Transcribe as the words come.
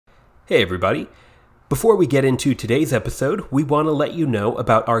Hey everybody. Before we get into today's episode, we want to let you know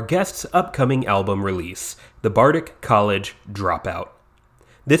about our guest's upcoming album release, The Bardic College Dropout.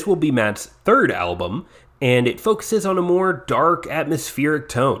 This will be Matt's third album, and it focuses on a more dark, atmospheric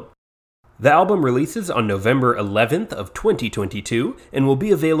tone. The album releases on November 11th of 2022 and will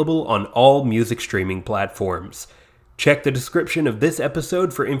be available on all music streaming platforms. Check the description of this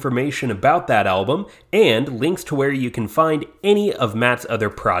episode for information about that album and links to where you can find any of Matt's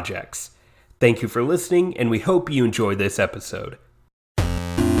other projects. Thank you for listening, and we hope you enjoy this episode.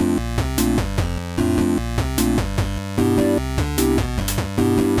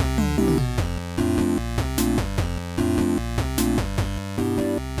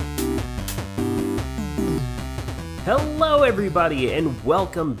 Hello everybody, and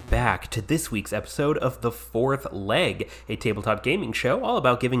welcome back to this week's episode of The Fourth Leg, a tabletop gaming show all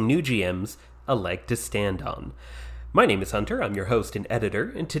about giving new GMs a leg to stand on. My name is Hunter, I'm your host and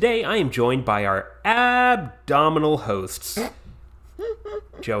editor, and today I am joined by our abdominal hosts,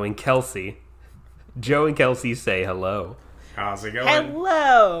 Joe and Kelsey. Joe and Kelsey, say hello. How's it going?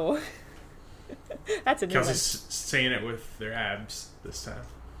 Hello! That's a new Kelsey's saying it with their abs this time.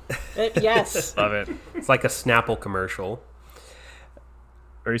 Yes. Love it. It's like a Snapple commercial.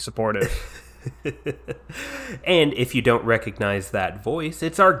 Very supportive. And if you don't recognize that voice,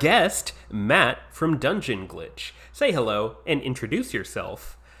 it's our guest, Matt from DungeonGlitch. Say hello and introduce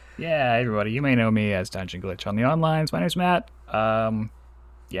yourself. Yeah, everybody. You may know me as DungeonGlitch on the onlines. My name's Matt.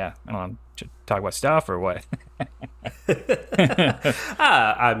 Yeah, I don't know. To talk about stuff or what? I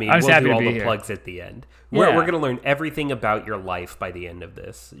mean, I'm just we'll happy do to all be the here. plugs at the end. Yeah. We're going to learn everything about your life by the end of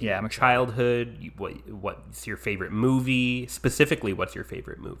this. Yeah, I'm excited. Childhood, what's your favorite movie? Specifically, what's your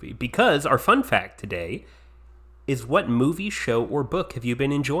favorite movie? Because our fun fact today is what movie, show, or book have you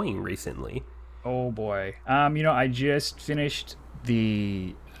been enjoying recently? Oh boy. I just finished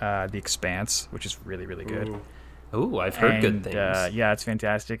the Expanse, which is really, really good. Ooh, I've heard good things. Yeah, it's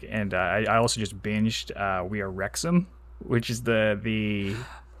fantastic. And I also just binged We Are Wrexham, which is the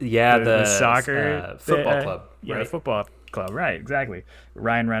soccer football club. Yeah, right? the football club. Right, exactly.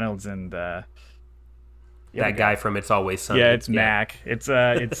 Ryan Reynolds and that guy from It's Always Sunny. Yeah, it's Mac. It's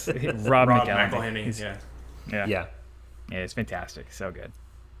Rob McElhenney. Yeah, it's fantastic. So good.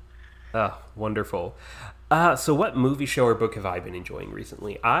 Oh, wonderful. So what movie, show, or book have I been enjoying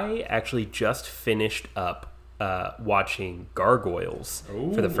recently? I actually just finished up watching Gargoyles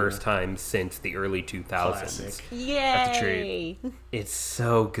for the first time since the early 2000s. Classic. Yay! That's a treat. It's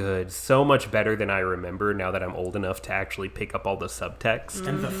so good. So much better than I remember now that I'm old enough to actually pick up all the subtext.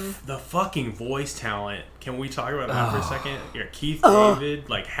 And the fucking voice talent. Can we talk about that for a second? Yeah, Keith David,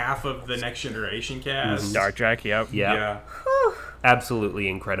 like half of the Next Generation cast. Star Trek. Yep. Yeah. Absolutely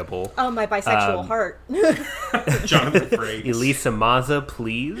incredible. Oh, my bisexual heart. Jonathan Frakes. Elisa Maza,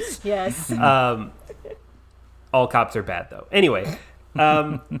 please. Yes. All cops are bad, though. Anyway,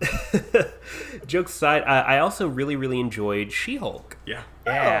 jokes aside, I also really, really enjoyed She-Hulk. Yeah.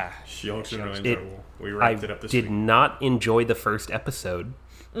 She-Hulk's been really enjoyable. We wrapped it up this week. I did not enjoy the first episode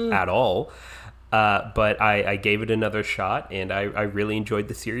at all, but I gave it another shot, and I really enjoyed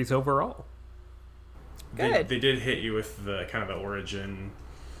the series overall. Good. They did hit you with the kind of the origin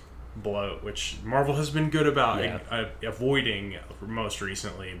bloat, which Marvel has been good about avoiding most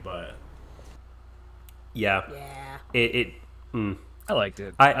recently, but... Yeah. I liked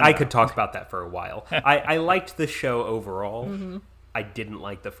it. I could talk about that for a while. I liked the show overall. I didn't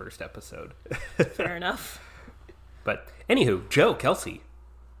like the first episode. Fair enough. But anywho, Joe, Kelsey,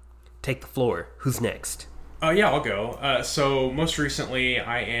 take the floor. Who's next? Yeah, I'll go. So most recently,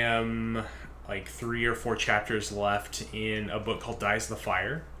 I am like 3 or 4 chapters left in a book called Dies the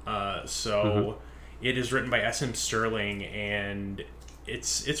Fire. It is written by S.M. Sterling, and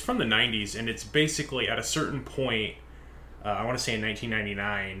it's from the 90s, and it's basically at a certain point, I want to say in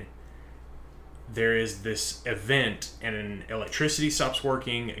 1999, there is this event, and electricity stops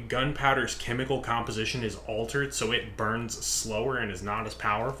working, gunpowder's chemical composition is altered, so it burns slower and is not as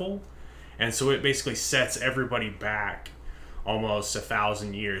powerful. And so it basically sets everybody back almost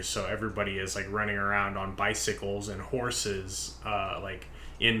 1,000 years. So everybody is like running around on bicycles and horses, like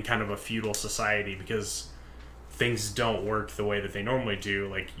in kind of a feudal society, because things don't work the way that they normally do.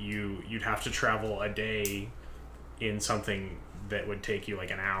 Like you'd have to travel a day in something that would take you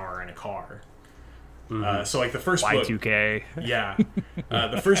like an hour in a car. So like the first book, Y2K. yeah,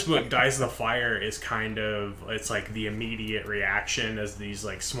 the first book, Dies the Fire, is kind of, it's like the immediate reaction as these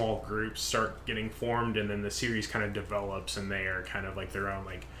like small groups start getting formed, and then the series kind of develops, and they are kind of like their own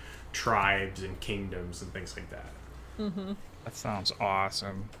like tribes and kingdoms and things like that. That sounds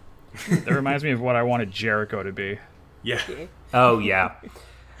awesome. That reminds me of what I wanted Jericho to be. Yeah. Oh, yeah.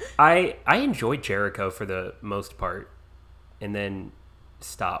 I enjoyed Jericho for the most part, and then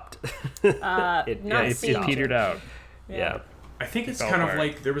stopped. It petered out. Yeah. I think it's kind of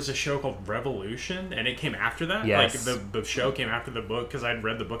like there was a show called Revolution, and it came after that. Yes. Like the show came after the book, because I'd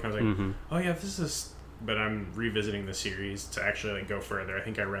read the book and I was like, oh yeah, this is. But I'm revisiting the series to actually like go further. I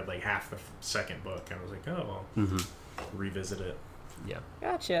think I read like half the second book, and I was like, oh, well, revisit it. Yeah.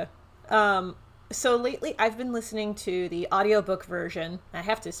 Gotcha. So lately I've been listening to the audiobook version. I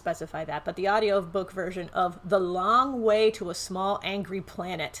have to specify that, but the audiobook version of The Long Way to a Small Angry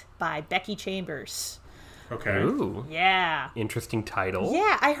Planet by Becky Chambers. Okay. Ooh. Yeah. Interesting title.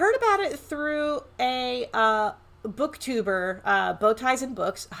 Yeah, I heard about it through a booktuber, Bowties and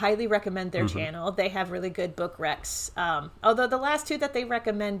Books. Highly recommend their channel. They have really good book recs. Although the last two that they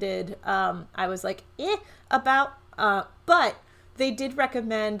recommended, I was like, about. But they did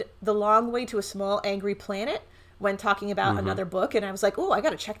recommend The Long Way to a Small Angry Planet when talking about another book. And I was like, oh, I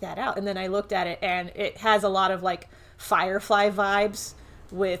got to check that out. And then I looked at it, and it has a lot of like Firefly vibes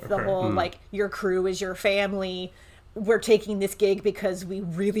with the whole, like, your crew is your family. We're taking this gig because we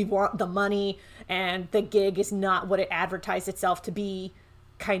really want the money, and the gig is not what it advertised itself to be.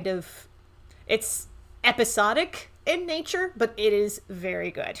 Kind of, it's episodic in nature, but it is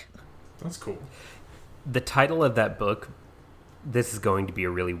very good. That's cool. The title of that book, this is going to be a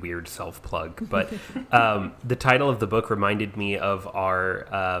really weird self-plug, but the title of the book reminded me of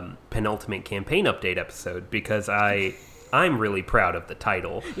our penultimate campaign update episode, because I'm really proud of the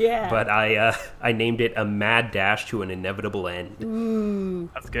title. Yeah. But I named it A Mad Dash to an Inevitable End. Ooh.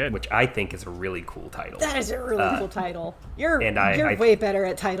 That's good. Which I think is a really cool title. That is a really cool title. You're I way better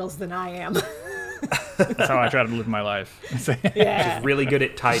at titles than I am. That's how I try to live my life. Yeah. Just really good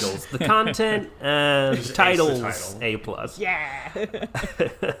at titles. The content, titles, A+.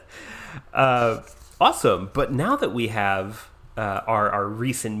 Yeah. Awesome. But now that we have our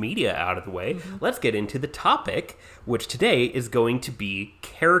recent media out of the way, let's get into the topic, which today is going to be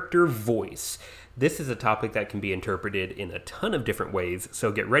character voice. This is a topic that can be interpreted in a ton of different ways,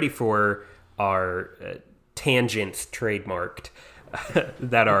 so get ready for our tangents trademarked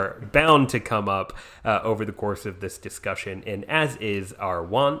that are bound to come up over the course of this discussion. And as is our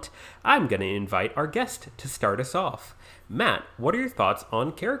wont, I'm going to invite our guest to start us off. Matt, what are your thoughts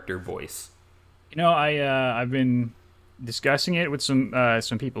on character voice? You know, I've been discussing it with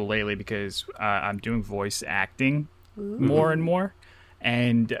some people lately, because I'm doing voice acting more and more,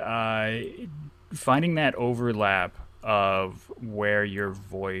 and finding that overlap of where your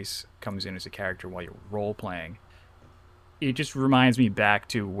voice comes in as a character while you're role playing. It just reminds me back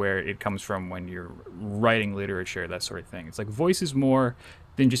to where it comes from when you're writing literature, that sort of thing. It's like voice is more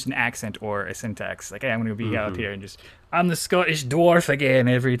than just an accent or a syntax. Like, hey, I'm going to be out here and just, I'm the Scottish dwarf again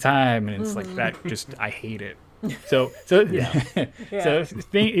every time. And it's like that, just, I hate it. So Yeah.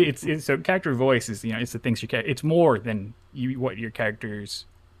 So character voice is, it's the things it's more than what your characters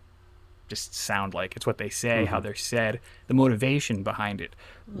just sound like. It's what they say, how they're said, the motivation behind it.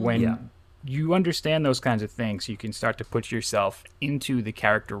 When you understand those kinds of things, you can start to put yourself into the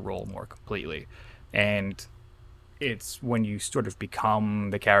character role more completely. And it's when you sort of become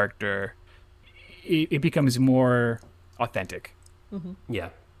the character, it becomes more authentic. Yeah.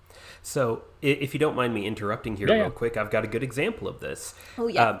 So, if you don't mind me interrupting here real quick, I've got a good example of this. Oh,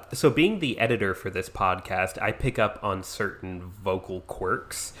 yeah. So, being the editor for this podcast, I pick up on certain vocal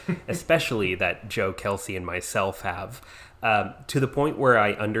quirks, especially that Joe Kelsey and myself have, to the point where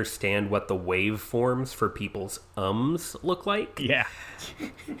I understand what the waveforms for people's ums look like. Yeah.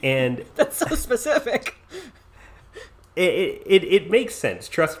 And That's so specific. It makes sense,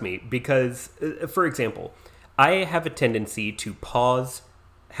 trust me, because, for example, I have a tendency to pause,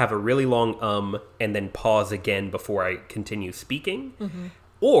 have a really long and then pause again before I continue speaking.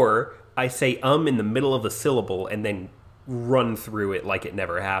 Or I say in the middle of a syllable and then run through it like it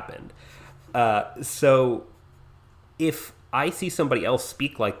never happened. So if I see somebody else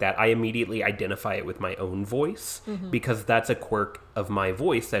speak like that, I immediately identify it with my own voice, because that's a quirk of my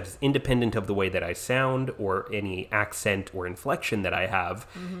voice that is independent of the way that I sound or any accent or inflection that I have,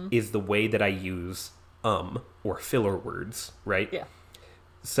 is the way that I use or filler words, right? Yeah.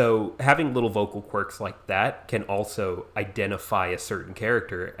 So having little vocal quirks like that can also identify a certain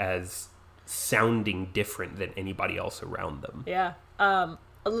character as sounding different than anybody else around them. Yeah.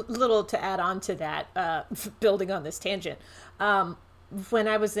 A little to add on to that, building on this tangent. When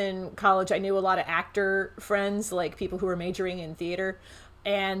I was in college, I knew a lot of actor friends, like people who were majoring in theater.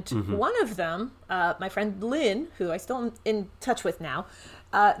 And one of them, my friend Lynn, who I still am in touch with now,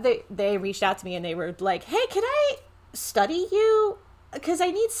 they reached out to me and they were like, hey, can I study you? Because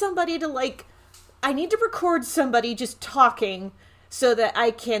I need somebody to I need to record somebody just talking so that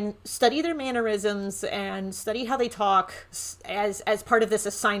I can study their mannerisms and study how they talk as part of this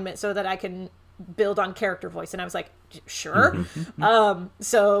assignment so that I can build on character voice. And I was like, sure.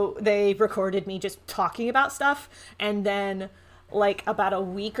 So they recorded me just talking about stuff. And then like about a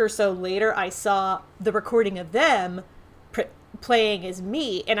week or so later, I saw the recording of them playing as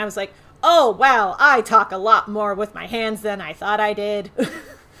me. And I was like, oh, wow, I talk a lot more with my hands than I thought I did.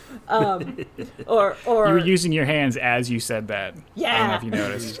 Or you were using your hands as you said that. Yeah. I don't know if you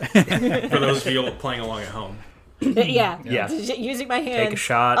noticed. For those of you playing along at home. Yeah. Using my hands Take a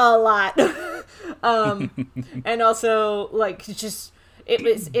shot. a lot. And also like just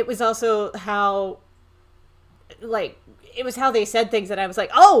it was also how like it was how they said things that I was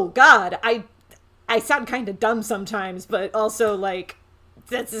like, oh God, I sound kind of dumb sometimes, but also like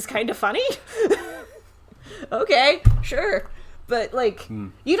this is kind of funny. Okay, sure. But like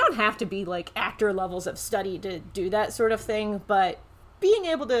you don't have to be like actor levels of study to do that sort of thing, but being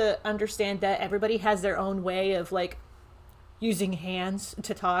able to understand that everybody has their own way of like using hands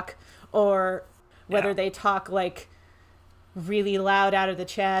to talk, or whether they talk like really loud out of the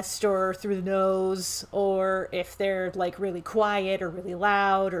chest or through the nose, or if they're like really quiet or really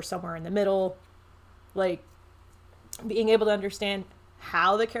loud or somewhere in the middle, like being able to understand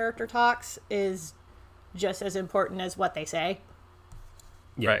how the character talks is just as important as what they say.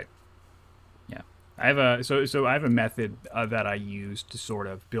 Right. Yeah. I have a method that I use to sort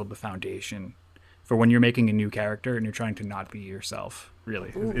of build the foundation for when you're making a new character and you're trying to not be yourself,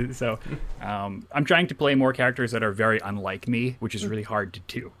 really. Ooh. So I'm trying to play more characters that are very unlike me, which is really hard to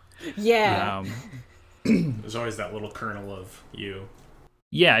do. Yeah. There's always that little kernel of you.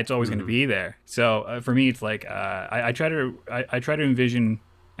 Yeah, it's always going to be there. So for me, it's like I try to envision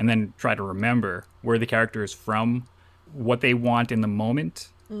and then try to remember where the character is from, what they want in the moment,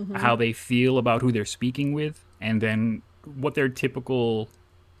 how they feel about who they're speaking with, and then what their typical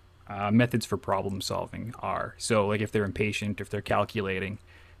methods for problem solving are. So like if they're impatient, if they're calculating,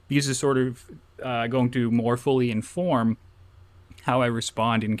 these are sort of going to more fully inform how I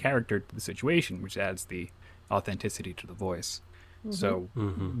respond in character to the situation, which adds the authenticity to the voice. So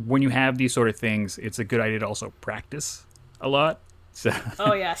when you have these sort of things, it's a good idea to also practice a lot. So,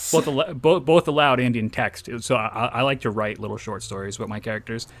 oh yes, both aloud and in text. So I like to write little short stories about my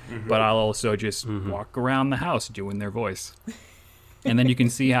characters, but I'll also just walk around the house doing their voice, and then you can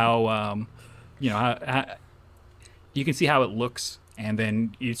see how you can see how it looks, and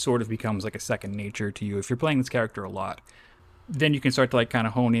then it sort of becomes like a second nature to you if you're playing this character a lot. Then you can start to like kind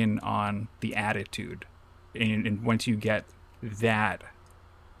of hone in on the attitude, and once you get that.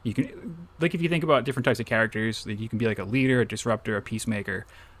 You can, like, if you think about different types of characters, you can be like a leader, a disruptor, a peacemaker.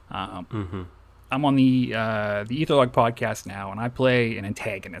 I'm on the Etherlog podcast now, and I play an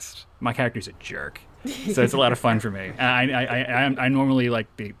antagonist. My character's a jerk, so it's a lot of fun for me. I normally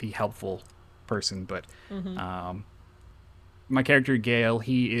like the helpful person, but my character Gale,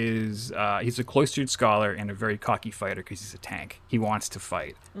 he's a cloistered scholar and a very cocky fighter because he's a tank. He wants to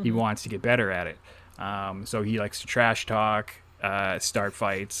fight. He wants to get better at it. So he likes to trash talk. Start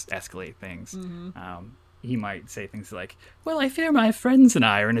fights, escalate things. He might say things like, well, I fear my friends and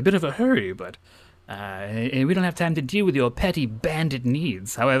I are in a bit of a hurry, but we don't have time to deal with your petty bandit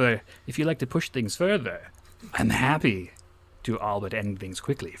needs. However, if you like to push things further, I'm happy to all but end things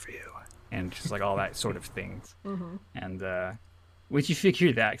quickly for you. And just like all that sort of things. And once you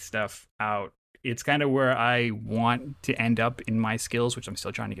figure that stuff out, it's kind of where I want to end up in my skills, which I'm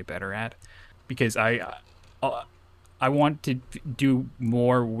still trying to get better at. Because I want to do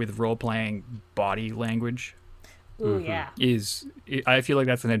more with role-playing body language. Ooh, yeah. I feel like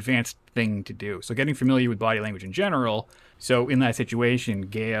that's an advanced thing to do. So getting familiar with body language in general. So in that situation,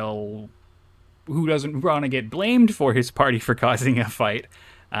 Gale, who doesn't want to get blamed for his party for causing a fight,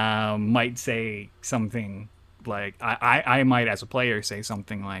 might say something like, I might as a player say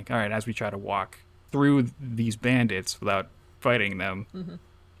something like, all right, as we try to walk through these bandits without fighting them,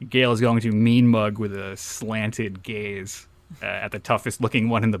 Gale is going to mean mug with a slanted gaze at the toughest looking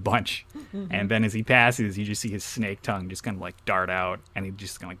one in the bunch. And then as he passes, you just see his snake tongue just kind of like dart out, and he's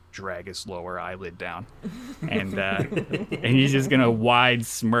just going to like drag his lower eyelid down. And he's just going to wide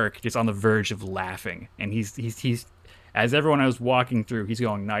smirk just on the verge of laughing. And he's as everyone I was walking through, he's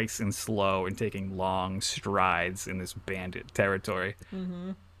going nice and slow and taking long strides in this bandit territory.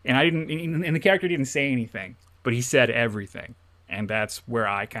 And and the character didn't say anything, but he said everything. And that's where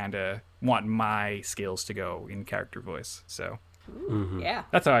I kind of want my skills to go in character voice. So, yeah,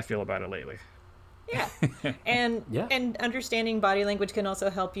 that's how I feel about it lately. Yeah, and understanding body language can also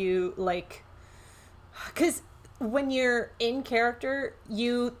help you, like, because when you're in character,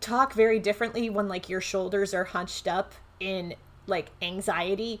 you talk very differently when like your shoulders are hunched up in like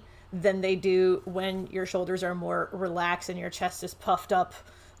anxiety than they do when your shoulders are more relaxed and your chest is puffed up,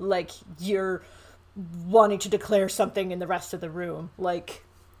 like you're wanting to declare something in the rest of the room. Like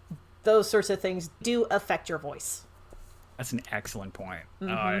those sorts of things do affect your voice. That's an excellent point. Oh,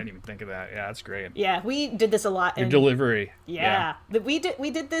 I didn't even think of that. Yeah, that's great. Yeah, we did this a lot. Your delivery. Yeah. We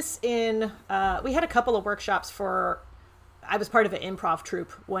did this in, we had a couple of workshops for, I was part of an improv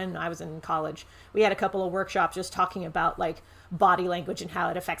troupe when I was in college. We had a couple of workshops just talking about like body language and how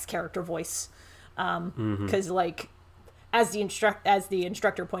it affects character voice. Because like, as the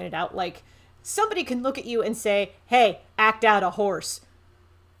instructor pointed out, like somebody can look at you and say, hey, act out a horse.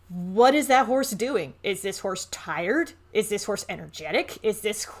 What is that horse doing? Is this horse tired? Is this horse energetic? Is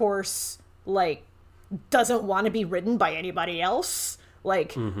this horse, like, doesn't want to be ridden by anybody else?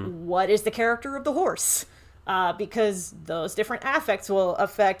 Like, what is the character of the horse? Because those different affects will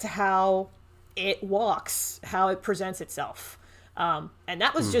affect how it walks, how it presents itself. And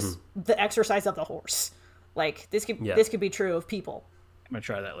that was just the exercise of the horse. Like, this could be true of people. I'm going to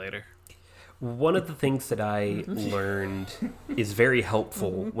try that later. One of the things that I learned is very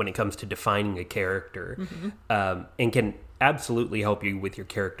helpful when it comes to defining a character, and can absolutely help you with your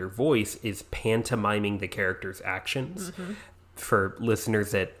character voice, is pantomiming the character's actions. For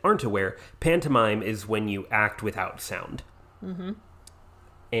listeners that aren't aware, pantomime is when you act without sound.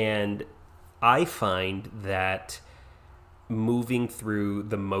 And I find that moving through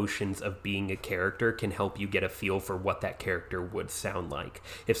the motions of being a character can help you get a feel for what that character would sound like.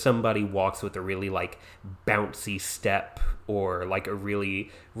 If somebody walks with a really like bouncy step or like a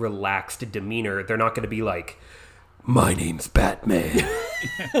really relaxed demeanor, they're not going to be like, my name's Batman.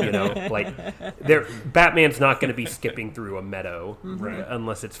 You know, like Batman's not going to be skipping through a meadow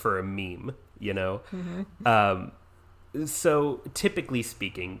unless it's for a meme, you know? So typically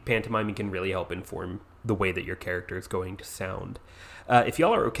speaking, pantomiming can really help inform the way that your character is going to sound. If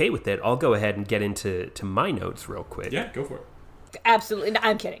y'all are okay with it, I'll go ahead and get into my notes real quick. Yeah, go for it. Absolutely. No,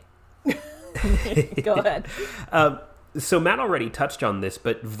 I'm kidding. Go ahead. So Matt already touched on this,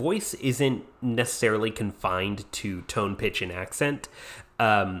 but voice isn't necessarily confined to tone, pitch, and accent.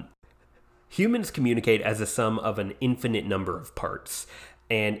 Humans communicate as a sum of an infinite number of parts,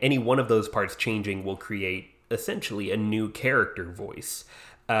 and any one of those parts changing will create essentially a new character voice.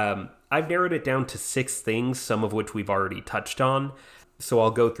 I've narrowed it down to 6 things, some of which we've already touched on. So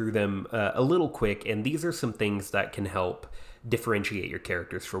I'll go through them a little quick, and these are some things that can help differentiate your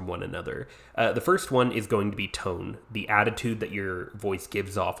characters from one another. The first one is going to be tone, the attitude that your voice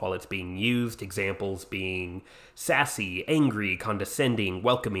gives off while it's being used. Examples being sassy, angry, condescending,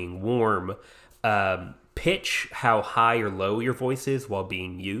 welcoming, warm. Pitch, how high or low your voice is while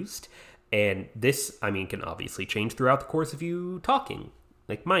being used. And this, can obviously change throughout the course of you talking.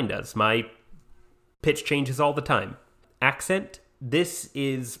 Like mine does. My pitch changes all the time. Accent, this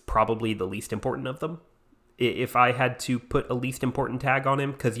is probably the least important of them. If I had to put a least important tag on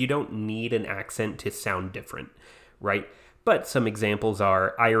him, because you don't need an accent to sound different, right? But some examples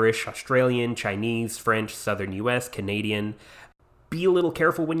are Irish, Australian, Chinese, French, Southern US, Canadian. Be a little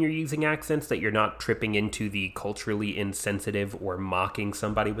careful when you're using accents that you're not tripping into the culturally insensitive or mocking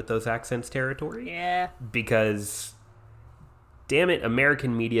somebody with those accents territory. Yeah. Because, damn it,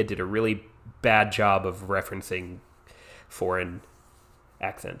 American media did a really bad job of referencing foreign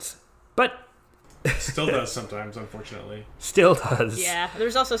accents. But still does sometimes, unfortunately. Still does. Yeah,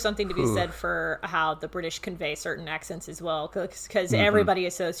 there's also something to be said for how the British convey certain accents as well, because everybody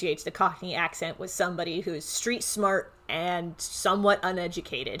associates the Cockney accent with somebody who's street smart and somewhat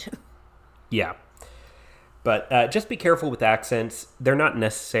uneducated. Yeah. But just be careful with accents. They're not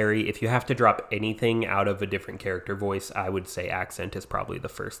necessary. If you have to drop anything out of a different character voice, I would say accent is probably the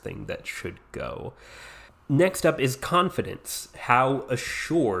first thing that should go. Next up is confidence. How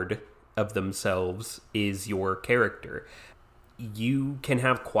assured of themselves is your character? You can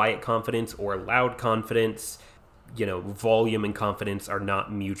have quiet confidence or loud confidence. You know, volume and confidence are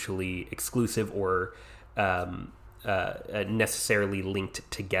not mutually exclusive or necessarily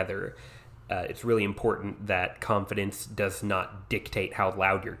linked together. It's really important that confidence does not dictate how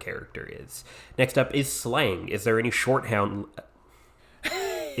loud your character is. Next up is slang. Is there any shorthand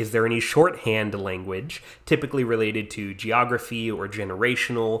language, typically related to geography or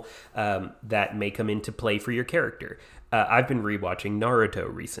generational, that may come into play for your character? I've been rewatching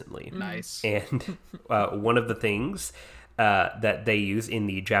Naruto recently. Nice. And one of the things that they use in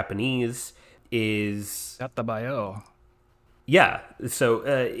the Japanese is... Yatabayo. Yeah, so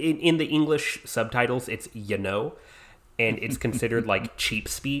in the English subtitles, it's you know, and it's considered like cheap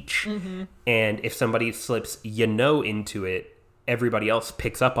speech. And if somebody slips you know into it, everybody else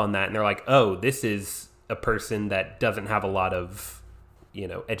picks up on that, and they're like, oh, this is a person that doesn't have a lot of,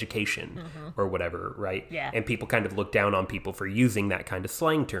 education or whatever, right? Yeah. And people kind of look down on people for using that kind of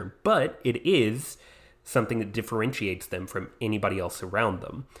slang term. But it is something that differentiates them from anybody else around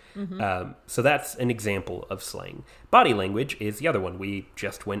them. So that's an example of slang. Body language is the other one. We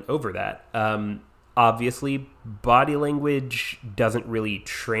just went over that. Obviously, body language doesn't really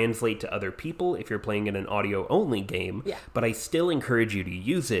translate to other people if you're playing in an audio-only game, but I still encourage you to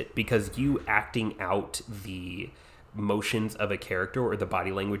use it, because you acting out the motions of a character or the body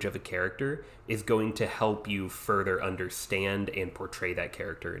language of a character is going to help you further understand and portray that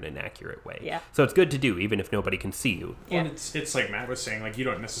character in an accurate way. Yeah. So it's good to do, even if nobody can see you. Yeah. And it's like Matt was saying, like, you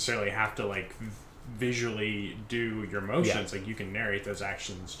don't necessarily have to, like, visually do your motions. Like, you can narrate those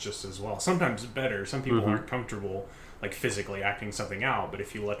actions just as well. Sometimes better. Some people aren't comfortable, like, physically acting something out, but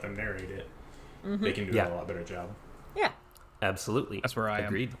if you let them narrate it, they can do a lot better job. Yeah. Absolutely. That's where I am.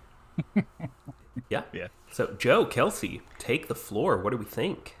 Agreed. Yeah. Yeah. So, Joe, Kelsey, take the floor. What do we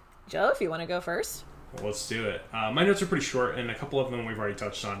think? Joe, if you want to go first. Well, let's do it. My notes are pretty short, and a couple of them we've already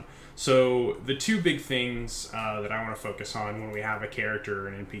touched on. So the two big things that I want to focus on when we have a character or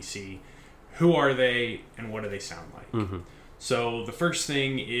an NPC, who are they and what do they sound like? So the first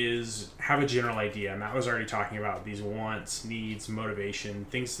thing is have a general idea. Matt was already talking about these wants, needs, motivation,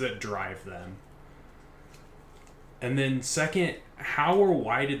 things that drive them. And then second, how or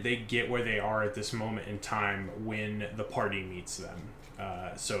why did they get where they are at this moment in time when the party meets them?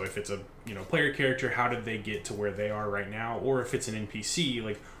 So if it's a player character, how did they get to where they are right now? Or if it's an NPC,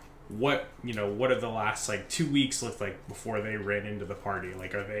 like what have the last 2 weeks looked like before they ran into the party?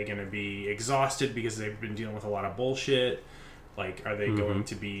 Like, are they going to be exhausted because they've been dealing with a lot of bullshit? Like, are they going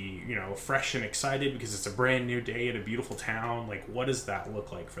to be fresh and excited because it's a brand new day at a beautiful town? Like, what does that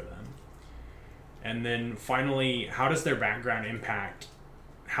look like for them? And then finally, how does their background impact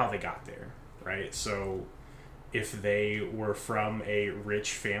how they got there, right? So if they were from a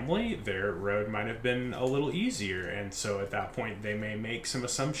rich family, their road might have been a little easier. And so at that point, they may make some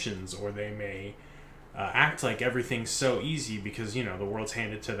assumptions, or they may act like everything's so easy because, the world's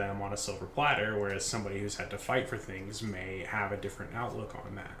handed to them on a silver platter, whereas somebody who's had to fight for things may have a different outlook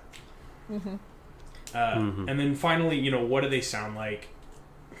on that. And then finally, what do they sound like?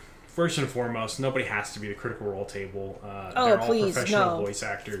 First and foremost, nobody has to be the Critical Role table. They're all professional voice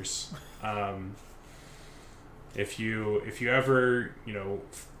actors. If you ever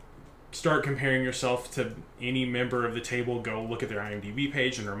start comparing yourself to any member of the table, go look at their IMDb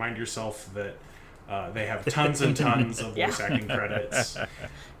page and remind yourself that they have tons and tons of voice acting credits.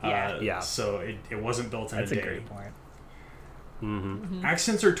 So it wasn't built in a day. That's a great point.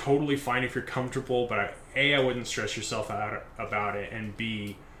 Accents are totally fine if you're comfortable, but I wouldn't stress yourself out about it, and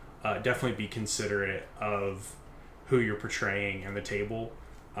B, definitely be considerate of who you're portraying and the table.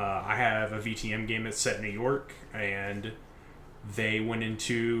 I have a VTM game that's set in New York, and they went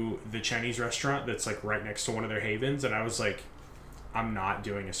into the Chinese restaurant that's right next to one of their havens, and I was like, I'm not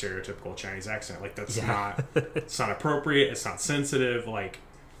doing a stereotypical Chinese accent. Like, that's not, it's not appropriate. It's not sensitive. Like,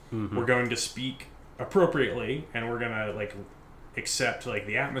 we're going to speak appropriately, and we're going to accept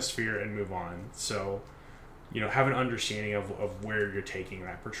the atmosphere and move on. So, have an understanding of where you're taking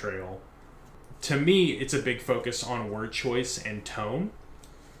that portrayal. To me, it's a big focus on word choice and tone.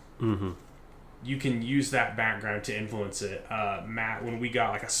 You can use that background to influence it. Matt, when we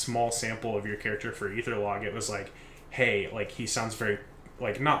got a small sample of your character for Etherlog, it was hey, he sounds very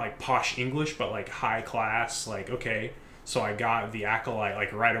not posh English, but high class. Okay, so I got the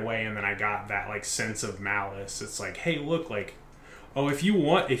acolyte right away, and then I got that sense of malice. It's hey, look, oh, if you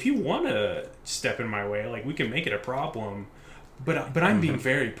want to step in my way, we can make it a problem, but I'm being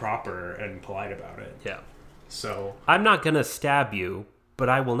very proper and polite about it. Yeah. So I'm not gonna stab you, but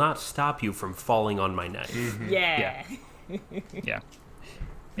I will not stop you from falling on my knife. Yeah.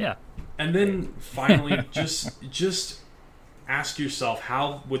 Yeah. And then finally, just ask yourself,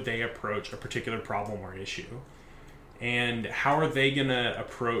 how would they approach a particular problem or issue? And how are they going to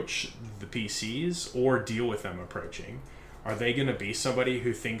approach the PCs or deal with them approaching? Are they going to be somebody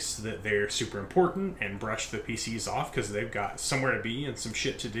who thinks that they're super important and brush the PCs off because they've got somewhere to be and some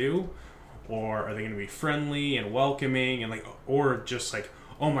shit to do? Or are they going to be friendly and welcoming and or just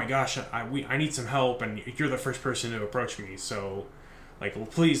oh my gosh, I need some help and you're the first person to approach me, so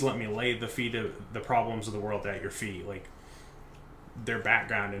please let me lay the problems of the world at your feet. Their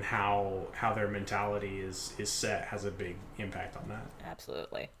background and how their mentality is set has a big impact on that.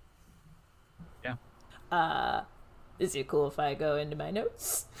 Absolutely. Yeah. Is it cool if I go into my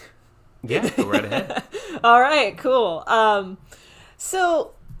notes? Yeah, go right ahead. All right, cool.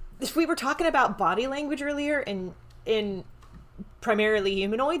 So we were talking about body language earlier in primarily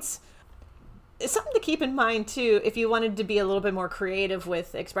humanoids. something to keep in mind too, if you wanted to be a little bit more creative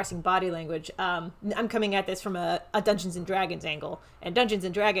with expressing body language, I'm coming at this from a Dungeons and Dragons angle, and Dungeons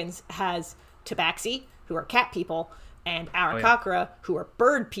and Dragons has Tabaxi, who are cat people, and Arakakra, who are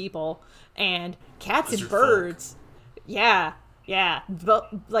bird people, and cats and birds. Yeah,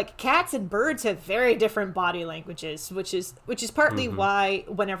 but like cats and birds have very different body languages, which is partly why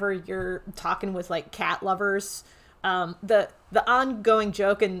whenever you're talking with like cat lovers, the ongoing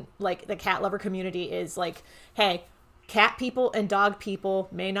joke in like the cat lover community is like, hey, cat people and dog people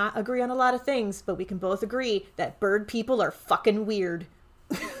may not agree on a lot of things, but we can both agree that bird people are fucking weird.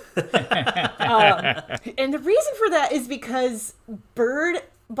 And the reason for that is because bird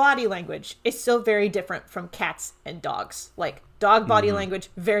body language is so very different from cats and dogs. Like dog body language,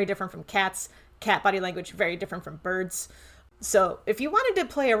 very different from cats. Cat body language, very different from birds. So if you wanted to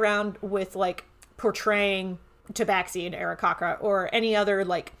play around with like portraying Tabaxi and Arakakra or any other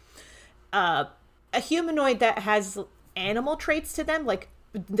like a humanoid that has animal traits to them, like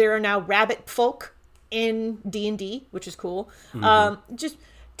there are now rabbit folk in D&D, which is cool. Just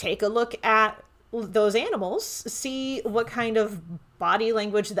take a look at those animals, see what kind of body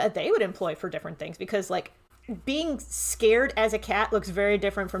language that they would employ for different things, because like being scared as a cat looks very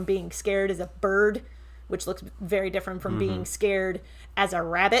different from being scared as a bird, which looks very different from being scared as a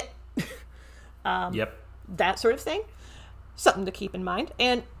rabbit. That sort of thing. Something to keep in mind.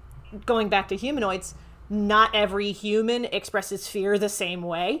 And going back to humanoids, not every human expresses fear the same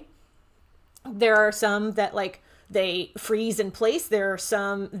way. There are some that like they freeze in place. There are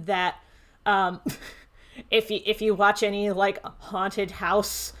some that if you watch any like haunted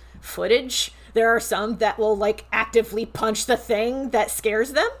house footage, there are some that will like actively punch the thing that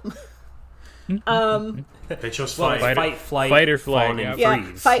scares them. They chose fight. Fight or flight.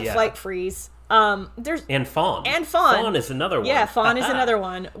 Freeze. Flight, freeze. There's and fawn. Fawn is another one. Yeah, fawn is another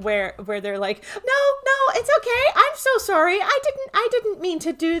one where they're like, no, it's okay. I'm so sorry. I didn't mean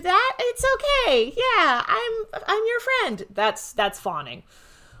to do that. It's okay. Yeah, I'm your friend. That's fawning.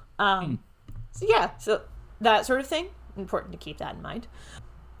 So that sort of thing. Important to keep that in mind.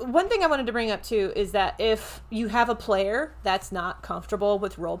 One thing I wanted to bring up too is that if you have a player that's not comfortable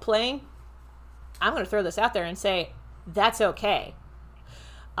with role playing, I'm going to throw this out there and say that's okay.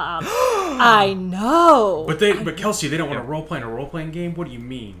 I know. But Kelsey, they don't want to role play in a role playing game. What do you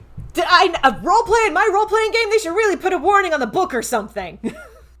mean? A role play in my role playing game? They should really put a warning on the book or something.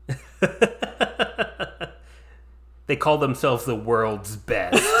 They call themselves the world's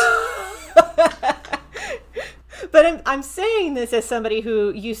best. But I'm saying this as somebody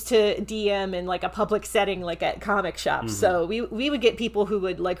who used to DM in like a public setting, like at comic shops. So we would get people who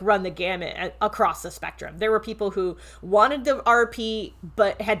would like run the gamut across the spectrum. There were people who wanted to RP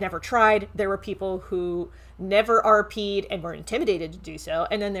but had never tried. There were people who never RP'd and were intimidated to do so.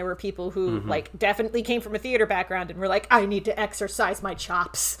 And then there were people who like definitely came from a theater background and were like, I need to exercise my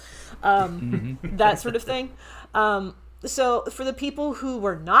chops. That sort of thing. So for the people who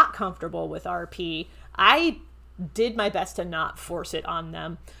were not comfortable with RP, I did my best to not force it on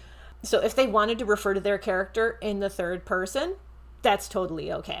them. So if they wanted to refer to their character in the third person, that's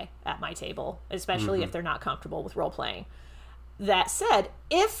totally okay at my table, especially if they're not comfortable with role playing. That said,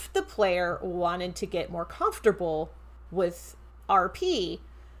 if the player wanted to get more comfortable with RP,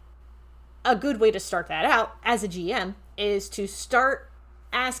 a good way to start that out as a GM is to start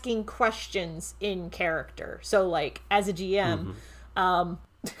asking questions in character. So like as a GM,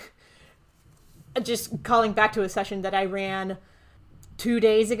 just calling back to a session that I ran 2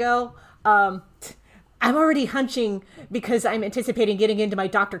 days ago, I'm already hunching because I'm anticipating getting into my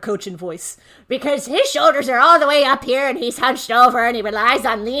Dr. Cochin voice. Because his shoulders are all the way up here and he's hunched over and he relies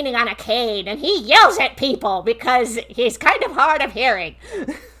on leaning on a cane and he yells at people because he's kind of hard of hearing.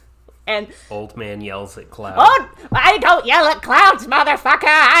 And old man yells at clouds. Oh, I don't yell at clouds, motherfucker.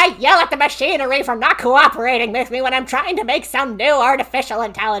 I yell at the machinery for not cooperating with me when I'm trying to make some new artificial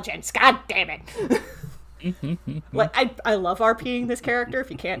intelligence. God damn it. Like I love RPing this character,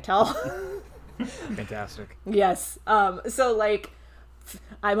 if you can't tell. Fantastic. Yes. So like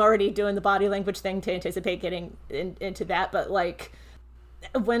I'm already doing the body language thing to anticipate getting into that, but like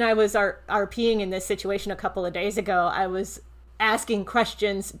when I was RPing in this situation a couple of days ago, I was asking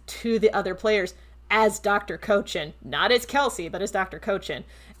questions to the other players as Dr. Cochin, not as Kelsey, but as Dr. Cochin,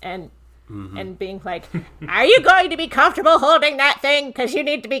 and being like, are you going to be comfortable holding that thing? Because you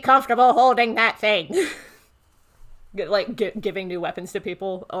need to be comfortable holding that thing. Like giving new weapons to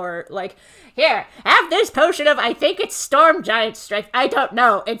people, or like, here, have this potion of, I think it's Storm Giant Strength. I don't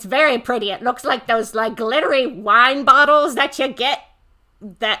know. It's very pretty. It looks like those like glittery wine bottles that you get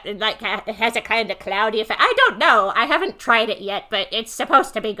that like it has a kind of cloudy effect. I don't know. I haven't tried it yet, but it's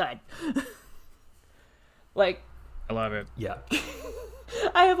supposed to be good. Like, I love it. Yeah,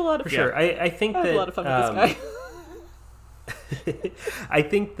 I have a lot of for sure. I think that a lot of fun with this guy. I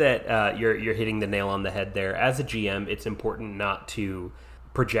think that you're hitting the nail on the head there. As a GM, it's important not to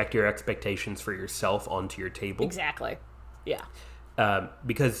project your expectations for yourself onto your table. Exactly. Yeah.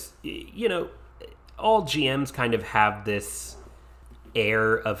 Because, all GMs kind of have this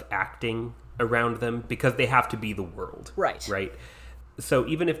air of acting around them because they have to be the world. Right. Right? So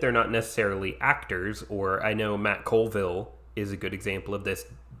even if they're not necessarily actors, or I know Matt Colville is a good example of this,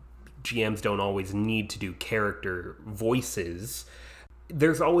 GMs don't always need to do character voices.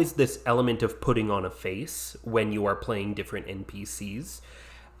 There's always this element of putting on a face when you are playing different NPCs.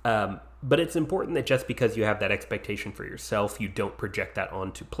 But it's important that just because you have that expectation for yourself, you don't project that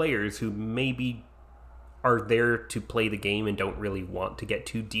onto players who maybe are there to play the game and don't really want to get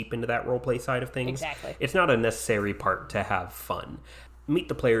too deep into that roleplay side of things. Exactly. It's not a necessary part to have fun. Meet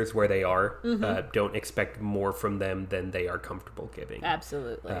the players where they are. Don't expect more from them than they are comfortable giving.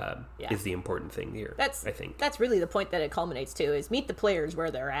 Absolutely. Is the important thing here, I think. That's really the point that it culminates to, is meet the players where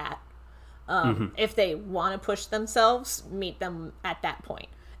they're at. If they want to push themselves, meet them at that point.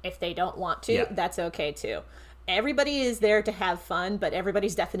 If they don't want to, that's okay too. Everybody is there to have fun, but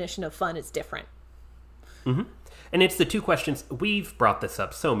everybody's definition of fun is different. Mm-hmm. And it's the two questions. We've brought this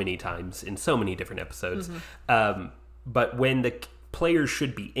up so many times in so many different episodes. But when the players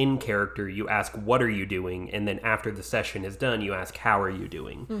should be in character, you ask, what are you doing? And then after the session is done, you ask, how are you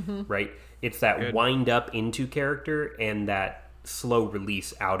doing? Right? It's that wind up into character and that slow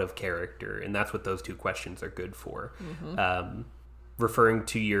release out of character. And that's what those two questions are good for. Referring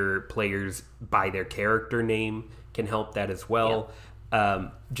to your players by their character name can help that as well.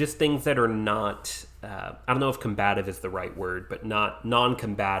 Just things that are not, I don't know if combative is the right word, but not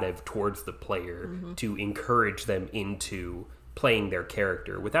non-combative towards the player to encourage them into playing their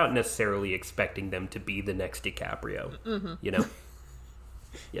character without necessarily expecting them to be the next DiCaprio,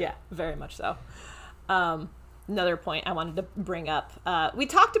 Yeah, very much so. Another point I wanted to bring up. We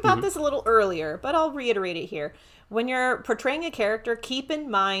talked about this a little earlier, but I'll reiterate it here. When you're portraying a character, keep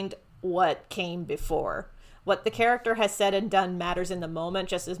in mind what came before. What the character has said and done matters in the moment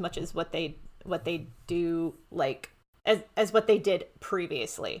just as much as what they do, like as what they did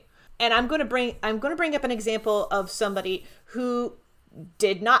previously. And I'm going to bring up an example of somebody who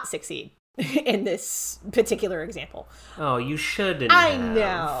did not succeed in this particular example. Oh, you shouldn't. I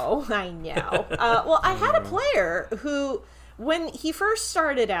know. Well, I had a player who, when he first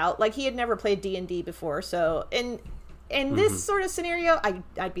started out, like, he had never played D&D before, so in this sort of scenario,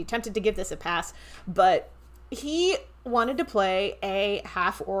 I'd be tempted to give this a pass, but he wanted to play a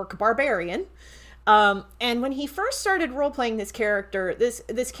half-orc barbarian. And when he first started role-playing this character,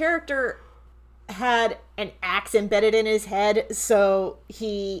 this character had an axe embedded in his head, so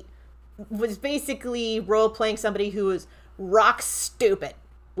he was basically role-playing somebody who was rock stupid.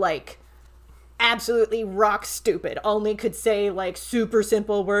 Like, absolutely rock stupid. Only could say, like, super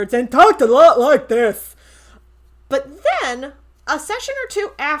simple words and talked a lot like this. But then, a session or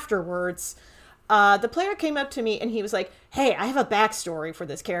two afterwards, the player came up to me and he was like, hey, I have a backstory for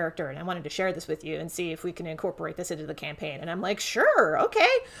this character and I wanted to share this with you and see if we can incorporate this into the campaign. And I'm like, sure, okay.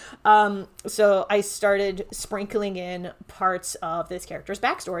 So I started sprinkling in parts of this character's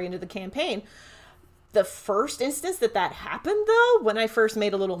backstory into the campaign. The first instance that happened, though, when I first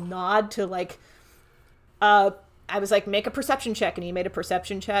made a little nod to, like, I was like, make a perception check, and he made a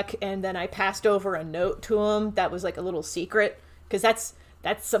perception check, and then I passed over a note to him that was like a little secret, because that's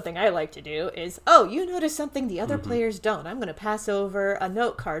something I like to do, is, oh, you notice something the other players don't. I'm going to pass over a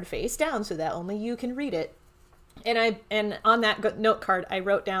note card face down so that only you can read it. And on that note card, I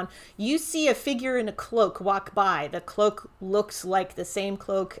wrote down, you see a figure in a cloak walk by. The cloak looks like the same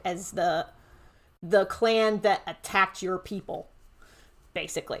cloak as the clan that attacked your people,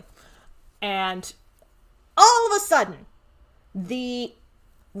 basically. And all of a sudden, the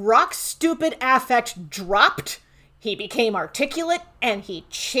rock stupid affect dropped. He became articulate and he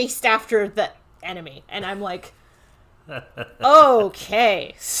chased after the enemy. And I'm like,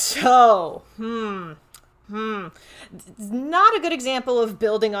 okay, so, not a good example of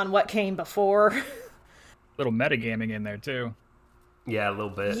building on what came before. Little metagaming in there too. Yeah, a little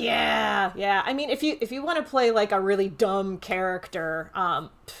bit. Yeah. I mean, if you want to play like a really dumb character,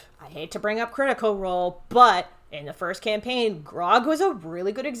 I hate to bring up Critical Role, but in the first campaign, Grog was a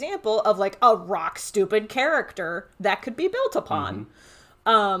really good example of like a rock stupid character that could be built upon.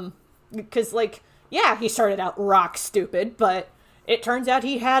 Because like, yeah, he started out rock stupid, but it turns out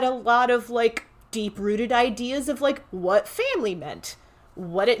he had a lot of like deep rooted ideas of like what family meant,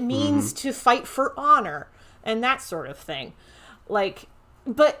 what it means to fight for honor, and that sort of thing. Like,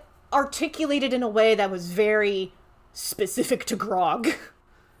 but articulated in a way that was very specific to Grog.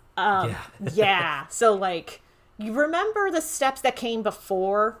 Yeah. So, like, you remember the steps that came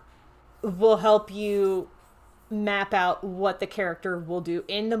before will help you map out what the character will do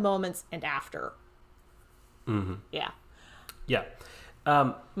in the moments and after. Mm-hmm. Yeah. Yeah.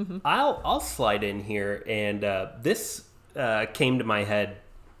 I'll slide in here, and this came to my head,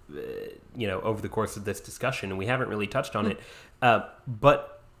 over the course of this discussion, and we haven't really touched on it.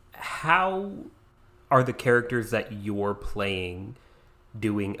 But how are the characters that you're playing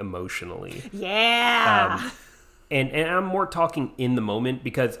doing emotionally? Yeah. And I'm more talking in the moment,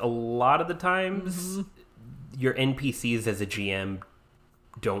 because a lot of the times your NPCs as a GM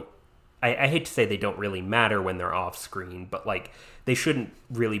don't, I hate to say they don't really matter when they're off screen, but like they shouldn't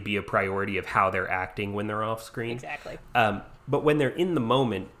really be a priority of how they're acting when they're off screen. Exactly. But when they're in the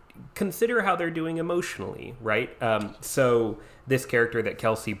moment, consider how they're doing emotionally, right? So this character that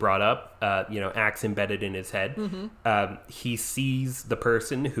Kelsey brought up, axe embedded in his head, he sees the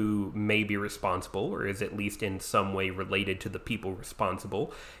person who may be responsible, or is at least in some way related to the people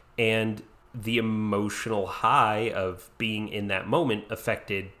responsible, and the emotional high of being in that moment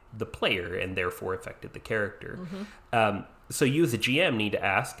affected the player and therefore affected the character. So you as a GM need to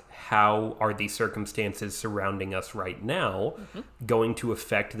ask, how are the circumstances surrounding us right now going to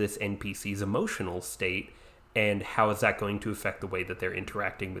affect this NPC's emotional state, and how is that going to affect the way that they're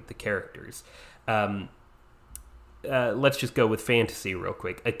interacting with the characters? Let's just go with fantasy real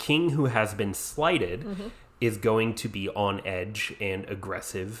quick. A king who has been slighted is going to be on edge and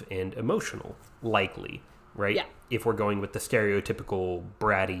aggressive and emotional, likely, right? Yeah. If we're going with the stereotypical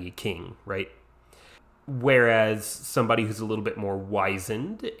bratty king, right? Whereas somebody who's a little bit more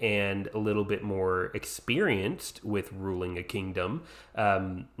wizened and a little bit more experienced with ruling a kingdom,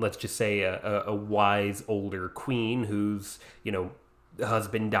 let's just say a wise older queen whose,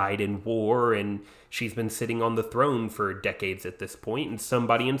 husband died in war and she's been sitting on the throne for decades at this point, and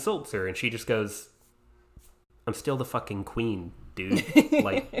somebody insults her and she just goes, I'm still the fucking queen, dude.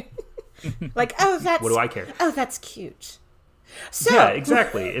 Like, oh, that's... What do I care? Oh, that's cute. So... Yeah,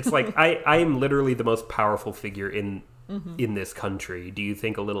 exactly. It's like, I am literally the most powerful figure in this country. Do you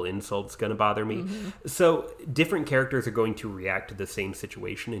think a little insult's going to bother me? So different characters are going to react to the same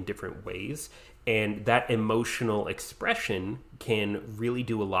situation in different ways. And that emotional expression can really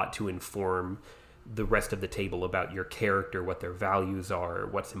do a lot to inform the rest of the table about your character, what their values are,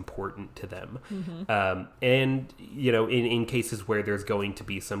 what's important to them. And, in cases where there's going to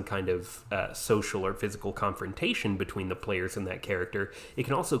be some kind of social or physical confrontation between the players and that character, it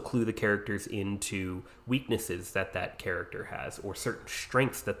can also clue the characters into weaknesses that character has, or certain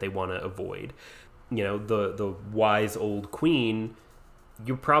strengths that they want to avoid. The wise old queen,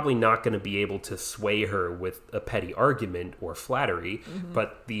 you're probably not going to be able to sway her with a petty argument or flattery,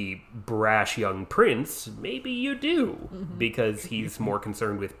 but the brash young prince, maybe you do, because he's more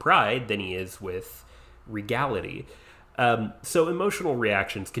concerned with pride than he is with regality. So emotional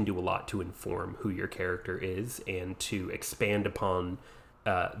reactions can do a lot to inform who your character is and to expand upon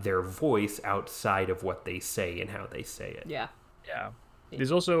their voice outside of what they say and how they say it. Yeah.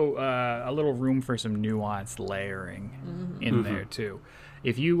 There's also a little room for some nuanced layering in there, too.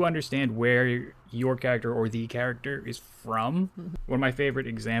 If you understand where your character or the character is from, one of my favorite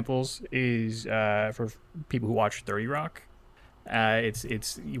examples is for people who watch 30 Rock.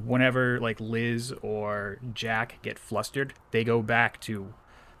 It's whenever like Liz or Jack get flustered, they go back to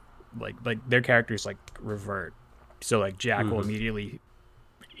like their characters like revert. So like Jack will immediately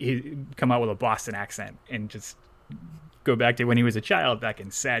come out with a Boston accent and just go back to when he was a child back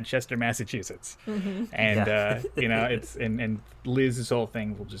in sad Chester, Massachusetts. And it's and Liz's whole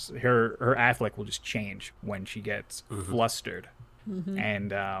thing will just her affect will just change when she gets flustered.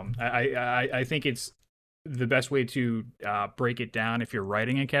 And I think it's the best way to break it down if you're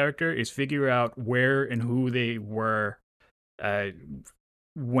writing a character is figure out where and who they were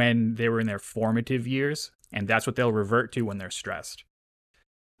when they were in their formative years, and that's what they'll revert to when they're stressed.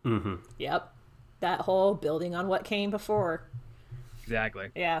 Yep. That whole building on what came before. Exactly.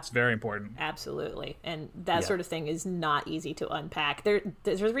 Yeah. It's very important. Absolutely. And that sort of thing is not easy to unpack.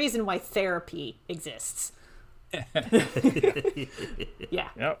 There's a reason why therapy exists. Yeah.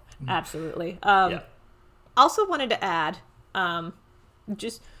 Yep. Absolutely. Also wanted to add,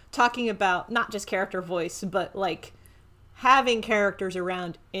 just talking about not just character voice, but like having characters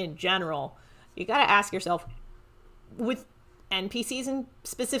around in general, you got to ask yourself, with NPCs in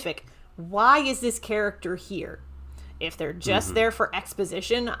specific, why is this character here? If they're just there for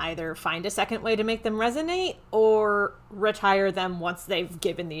exposition, either find a second way to make them resonate or retire them once they've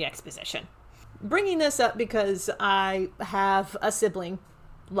given the exposition. Bringing this up because I have a sibling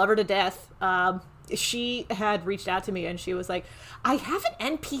love her to death. She had reached out to me and she was like, I have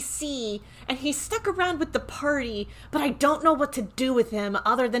an NPC and he's stuck around with the party, but I don't know what to do with him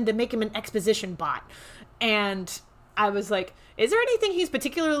other than to make him an exposition bot. And I was like, is there anything he's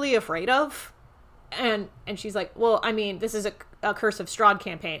particularly afraid of? And she's like, well, I mean, this is a Curse of Strahd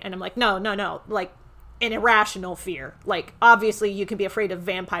campaign. And I'm like, no, like an irrational fear. Like, obviously you can be afraid of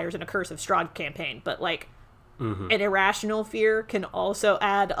vampires in a Curse of Strahd campaign, but like an irrational fear can also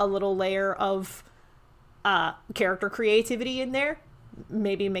add a little layer of character creativity in there,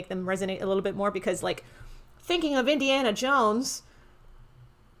 maybe make them resonate a little bit more, because like thinking of Indiana Jones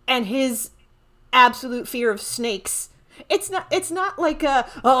and his absolute fear of snakes, it's not like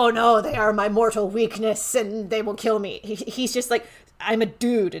oh no, they are my mortal weakness and they will kill me. He's just like, I'm a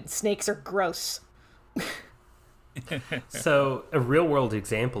dude and snakes are gross. So a real world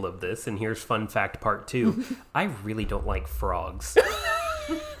example of this, and here's fun fact part 2, I really don't like frogs.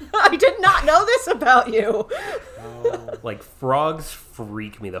 I did not know this about you. Like, frogs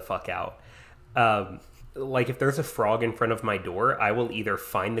freak me the fuck out. Like, if there's a frog in front of my door, I will either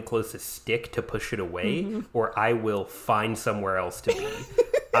find the closest stick to push it away, or I will find somewhere else to be.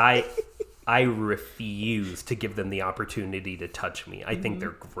 I refuse to give them the opportunity to touch me. I think they're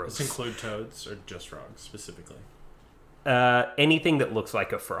gross. Does this include toads or just frogs specifically? Anything that looks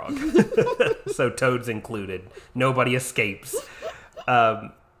like a frog. So toads included. Nobody escapes. I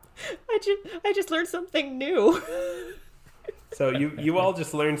just learned something new. So you all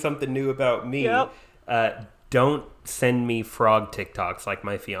just learned something new about me. Yep. Don't send me frog TikToks like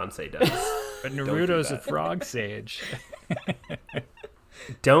my fiance does. But Naruto's a frog sage.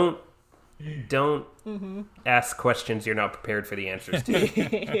 Don't ask questions you're not prepared for the answers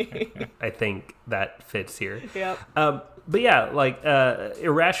to. I think that fits here. Yep. But yeah, like,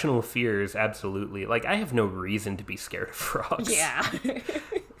 irrational fears, absolutely. Like, I have no reason to be scared of frogs. Yeah.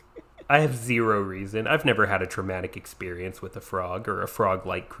 I have zero reason. I've never had a traumatic experience with a frog or a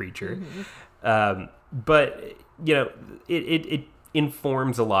frog-like creature. But, you know, it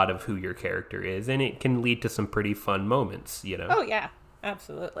informs a lot of who your character is, and it can lead to some pretty fun moments, you know? Oh, yeah.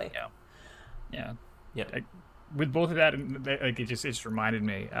 Absolutely. Yeah. Yeah. With both of that, like, it just reminded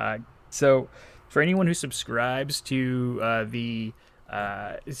me. So, for anyone who subscribes to the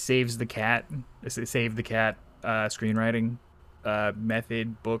Save the Cat screenwriting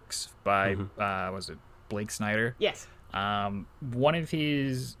method books by was it Blake Snyder? Yes. One of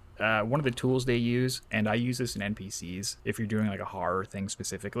the tools they use, and I use this in NPCs if you're doing like a horror thing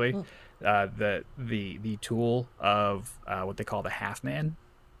specifically, the tool of what they call the half man.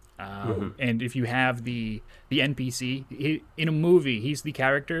 And if you have the NPC in a movie, he's the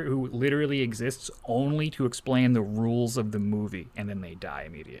character who literally exists only to explain the rules of the movie, and then they die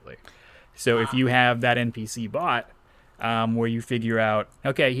immediately. So if you have that NPC bot where you figure out,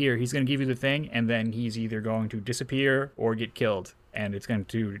 okay, here, he's going to give you the thing, and then he's either going to disappear or get killed, and it's going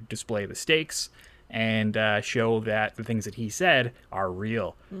to display the stakes and show that the things that he said are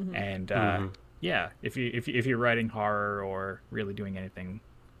real. And yeah, if you're writing horror or really doing anything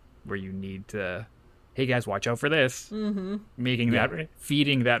where you need to, hey guys, watch out for this, feeding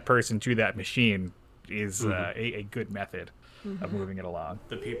that person to that machine is a good method of moving it along.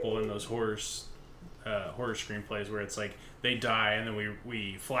 The people in those horror screenplays where it's like they die and then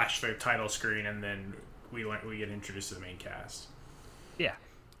we flash their title screen and then we get introduced to the main cast. Yeah.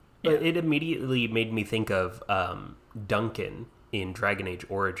 But it immediately made me think of Duncan in Dragon Age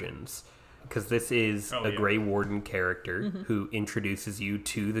Origins, because this is a Grey Warden character who introduces you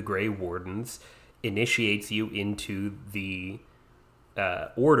to the Grey Wardens, initiates you into the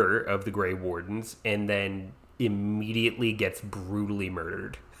order of the Grey Wardens, and then immediately gets brutally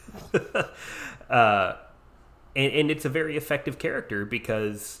murdered. And it's a very effective character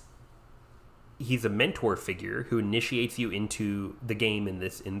because he's a mentor figure who initiates you into the game in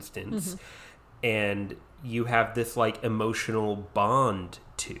this instance. And you have this like emotional bond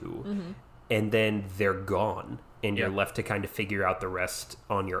to, and then they're gone and you're left to kind of figure out the rest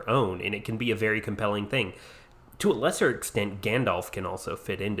on your own. And it can be a very compelling thing. To a lesser extent, Gandalf can also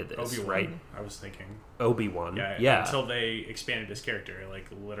fit into this, Obi-Wan, right? I was thinking. Obi-Wan, yeah. Until they expanded his character. Like,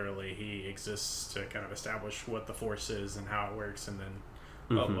 literally, he exists to kind of establish what the Force is and how it works, and then,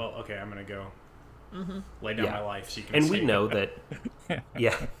 oh, well, okay, I'm going to go lay down my life so you can we know that,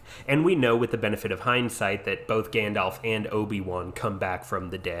 and we know with the benefit of hindsight that both Gandalf and Obi-Wan come back from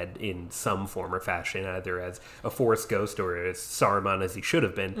the dead in some form or fashion, either as a Force ghost or as Saruman as he should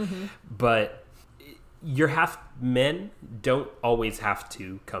have been. But your half men don't always have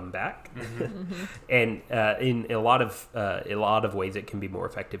to come back, and in a lot of ways, it can be more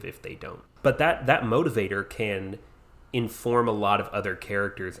effective if they don't. But that motivator can inform a lot of other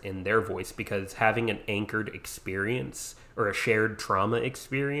characters in their voice, because having an anchored experience or a shared trauma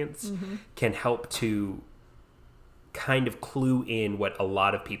experience can help to kind of clue in what a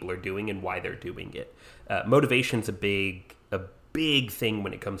lot of people are doing and why they're doing it. Motivation's a big thing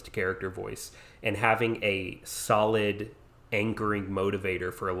when it comes to character voice, and having a solid anchoring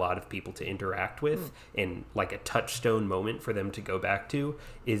motivator for a lot of people to interact with and like a touchstone moment for them to go back to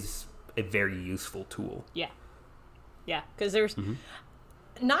is a very useful tool. Yeah, because there's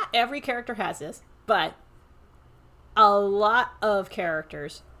not every character has this, but a lot of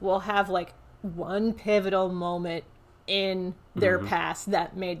characters will have like one pivotal moment in their past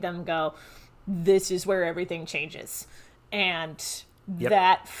that made them go, this is where everything changes. And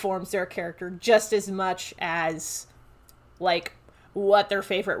that forms their character just as much as like what their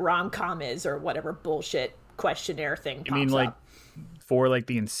favorite rom-com is or whatever bullshit questionnaire thing pops I mean, like, up. for like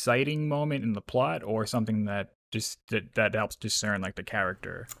the inciting moment in the plot, or something that just that helps discern like the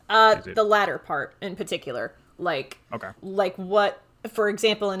character? The latter part in particular. Like, like what, for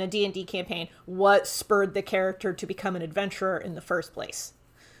example, in a D&D campaign, what spurred the character to become an adventurer in the first place?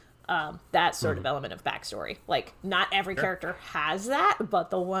 That sort of element of backstory. Like, not every character has that, but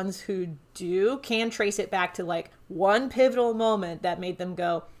the ones who do can trace it back to like one pivotal moment that made them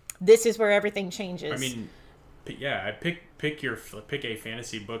go, this is where everything changes. I mean, yeah, pick a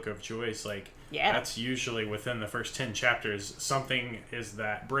fantasy book of choice. Like, that's usually within the first 10 chapters. Something is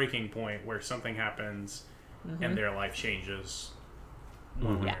that breaking point where something happens and their life changes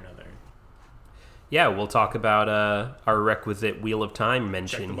one way or another. Yeah, we'll talk about our requisite Wheel of Time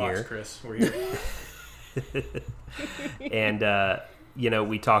mention Check the box, here. Chris. We're here. And,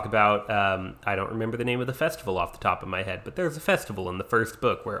 we talk about, I don't remember the name of the festival off the top of my head, but there's a festival in the first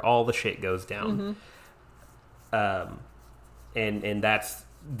book where all the shit goes down. And that's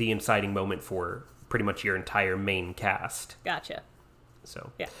the inciting moment for pretty much your entire main cast. Gotcha.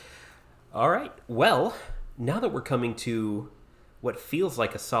 So, yeah. All right. Well, now that we're coming to what feels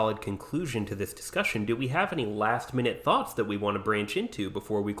like a solid conclusion to this discussion, do we have any last-minute thoughts that we want to branch into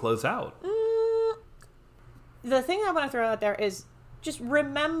before we close out? The thing I want to throw out there is just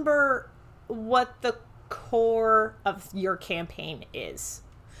remember what the core of your campaign is.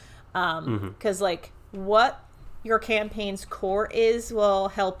 Because, like, what your campaign's core is will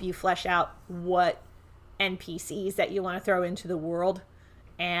help you flesh out what NPCs that you want to throw into the world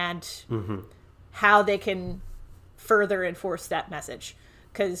and how they can further enforce that message.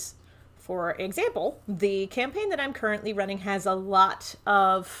 Because, for example, the campaign that I'm currently running has a lot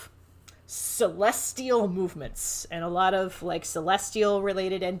of celestial movements and a lot of like celestial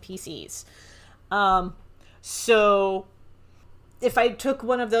related NPCs. So if I took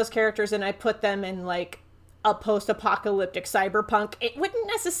one of those characters and I put them in like a post-apocalyptic cyberpunk, it wouldn't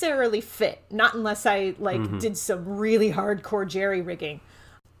necessarily fit. Not unless I like did some really hardcore jerry rigging,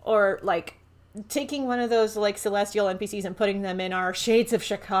 or like taking one of those like celestial NPCs and putting them in our Shades of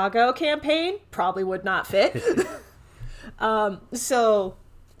Chicago campaign probably would not fit. So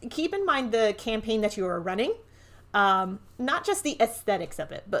keep in mind the campaign that you are running, not just the aesthetics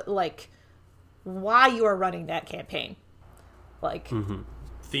of it, but like why you are running that campaign. Like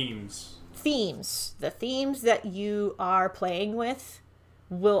Themes. The themes that you are playing with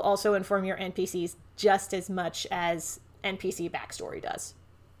will also inform your NPCs just as much as NPC backstory does.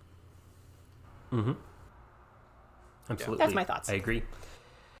 Absolutely. That's my thoughts. I agree.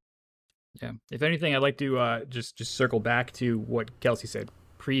 Yeah. If anything, I'd like to just circle back to what Kelsey said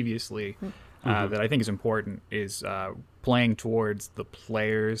previously, that I think is important, is playing towards the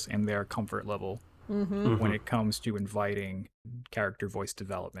players and their comfort level when it comes to inviting character voice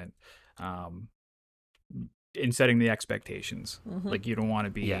development, in setting the expectations. Like, you don't want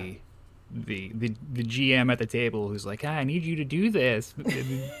to be the GM at the table who's like, I need you to do this,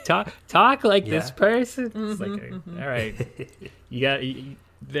 talk like this person. It's like, all right, you got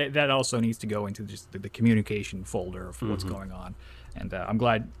that also needs to go into just the communication folder of what's going on. And I'm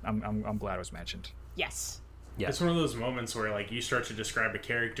glad it was mentioned. Yes. Yeah. It's one of those moments where like you start to describe a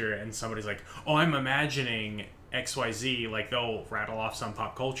character and somebody's like, oh, I'm imagining XYZ. Like, they'll rattle off some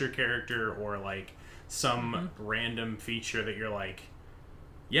pop culture character or like some random feature that you're like,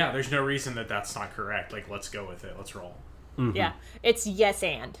 yeah, there's no reason that that's not correct. Like, let's go with it. Let's roll. Yeah. It's yes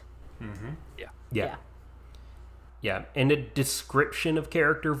and. Yeah, and a description of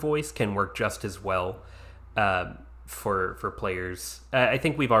character voice can work just as well for players. I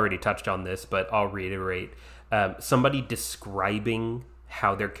think we've already touched on this, but I'll reiterate. Somebody describing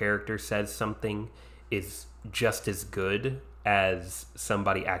how their character says something is just as good as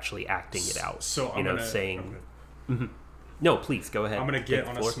somebody actually acting it out. So saying... No, please, go ahead. I'm going to get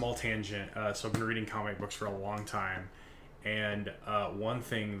on a small tangent. So I've been reading comic books for a long time. And one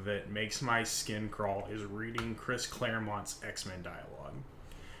thing that makes my skin crawl is reading Chris Claremont's X-Men dialogue.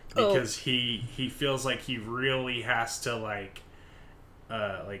 Because he feels like he really has to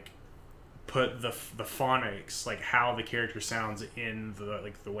put the phonics, like how the character sounds in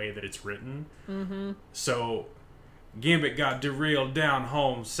the way that it's written. Mm-hmm. So Gambit got derailed down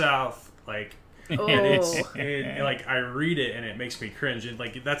home south, like, and like I read it and it makes me cringe. And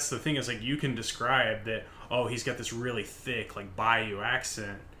like that's the thing, is like you can describe that, oh, he's got this really thick like Bayou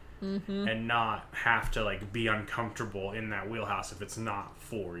accent, and not have to like be uncomfortable in that wheelhouse if it's not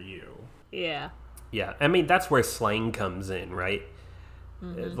for you. Yeah. Yeah, I mean that's where slang comes in, right?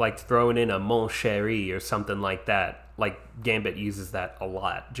 Like throwing in a mon chéri or something like that. Like Gambit uses that a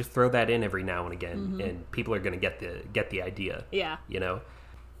lot. Just throw that in every now and again, and people are going to get the idea. Yeah. You know,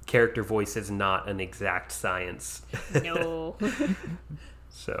 character voice is not an exact science. No.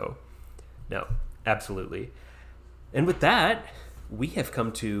 So, no, absolutely. And with that, we have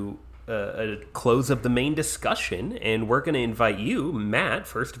come to a close of the main discussion, and we're going to invite you, Matt.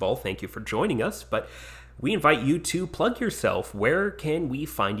 First of all, thank you for joining us, but we invite you to plug yourself. Where can we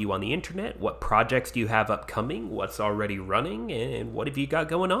find you on the internet? What projects do you have upcoming? What's already running? And what have you got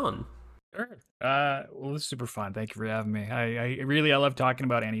going on? Sure. Well, this is super fun. Thank you for having me. I love talking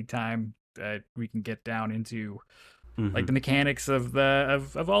about any time that we can get down into like the mechanics of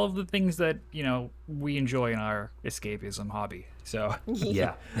all of the things that, you know, we enjoy in our escapism hobby. So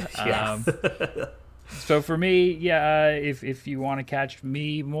Yeah. So for me, if you want to catch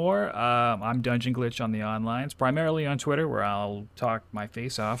me more, I'm DungeonGlitch on the onlines, primarily on Twitter, where I'll talk my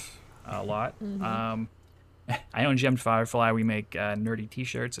face off a lot. I own Gemmed Firefly. We make nerdy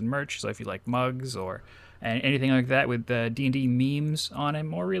T-shirts and merch. So if you like mugs or anything like that with D&D memes on it,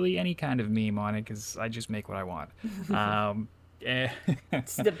 or really any kind of meme on it, because I just make what I want.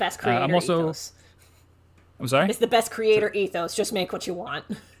 It's the best creator ethos. I'm sorry? It's the best creator ethos. Just make what you want.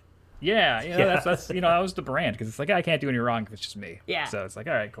 Yeah, that's that was the brand, because it's like I can't do any wrong if it's just me. Yeah. So it's like,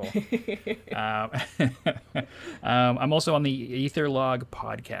 all right, cool. I'm also on the Aetherlog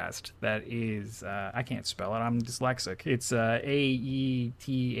podcast. That is, I can't spell it. I'm dyslexic. It's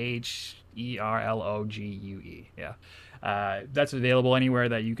AETHERLOGUE. Yeah. That's available anywhere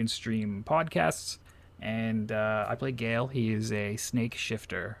that you can stream podcasts. And I play Gale. He is a snake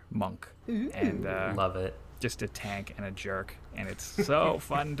shifter monk. And Love it. just a tank and a jerk, and it's so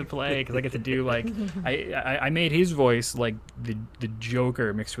fun to play because I get to do like I made his voice like the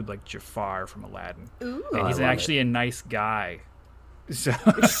Joker mixed with like Jafar from Aladdin. Ooh. And he's actually a nice guy. So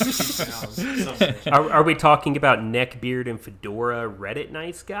Are we talking about neck, beard, and fedora Reddit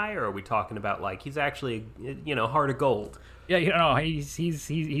nice guy, or are we talking about like he's actually, you know, heart of gold? yeah, you know,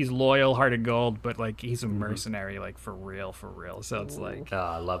 he's loyal, heart of gold, but like he's a mercenary, like for real. So it's like, Oh,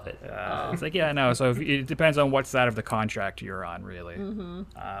 I love it. it's like, yeah, no. So it depends on what side of the contract you're on, really.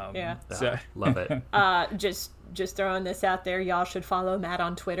 Yeah. So Love it. Just throwing this out there, y'all should follow Matt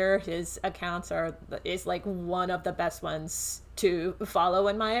on Twitter. His accounts is like one of the best ones to follow,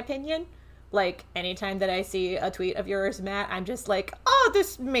 in my opinion. Like anytime that I see a tweet of yours, Matt, I'm just like, oh,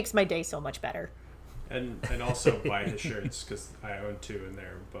 this makes my day so much better. And also buy his shirts, because I own two and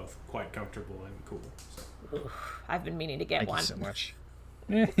they're both quite comfortable and cool. So. I've been meaning to get thank one. you so much.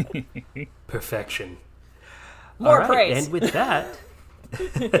 Perfection. More All right, praise.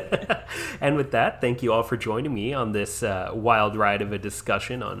 And with that, thank you all for joining me on this wild ride of a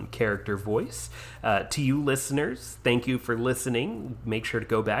discussion on character voice. To you listeners, thank you for listening. Make sure to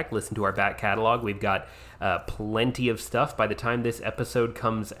go back, listen to our back catalog. We've got plenty of stuff. By the time this episode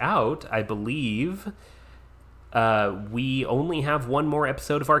comes out, I believe we only have one more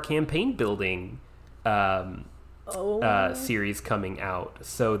episode of our campaign building series coming out.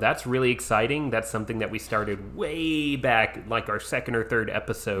 So that's really exciting. That's something that we started way back, like our second or third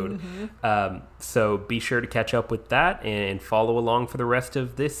episode. So be sure to catch up with that and follow along for the rest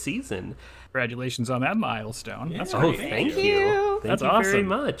of this season. Congratulations on that milestone. That's Oh, great. thank you. Thank That's you very awesome.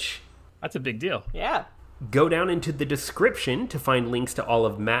 much. That's a big deal. Yeah. Go down into the description to find links to all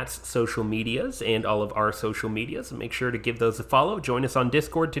of Matt's social medias and all of our social medias. And make sure to give those a follow. Join us on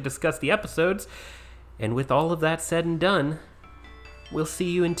Discord to discuss the episodes. And with all of that said and done, we'll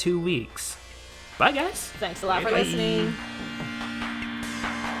see you in 2 weeks. Bye, guys. Thanks a lot for listening.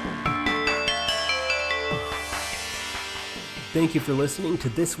 Thank you for listening to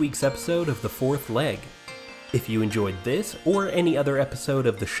this week's episode of The Fourth Leg. If you enjoyed this or any other episode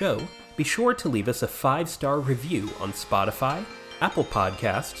of the show, be sure to leave us a 5-star review on Spotify, Apple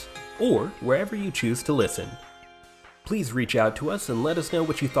Podcasts, or wherever you choose to listen. Please reach out to us and let us know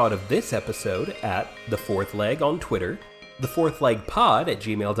what you thought of this episode at The Fourth Leg on Twitter,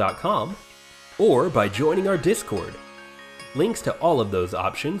 thefourthlegpod@gmail.com, or by joining our Discord. Links to all of those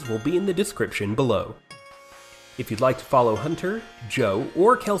options will be in the description below. If you'd like to follow Hunter, Joe,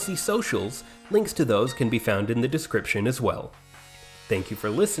 or Kelsey's socials, links to those can be found in the description as well. Thank you for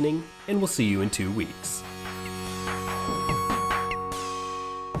listening, and we'll see you in 2 weeks.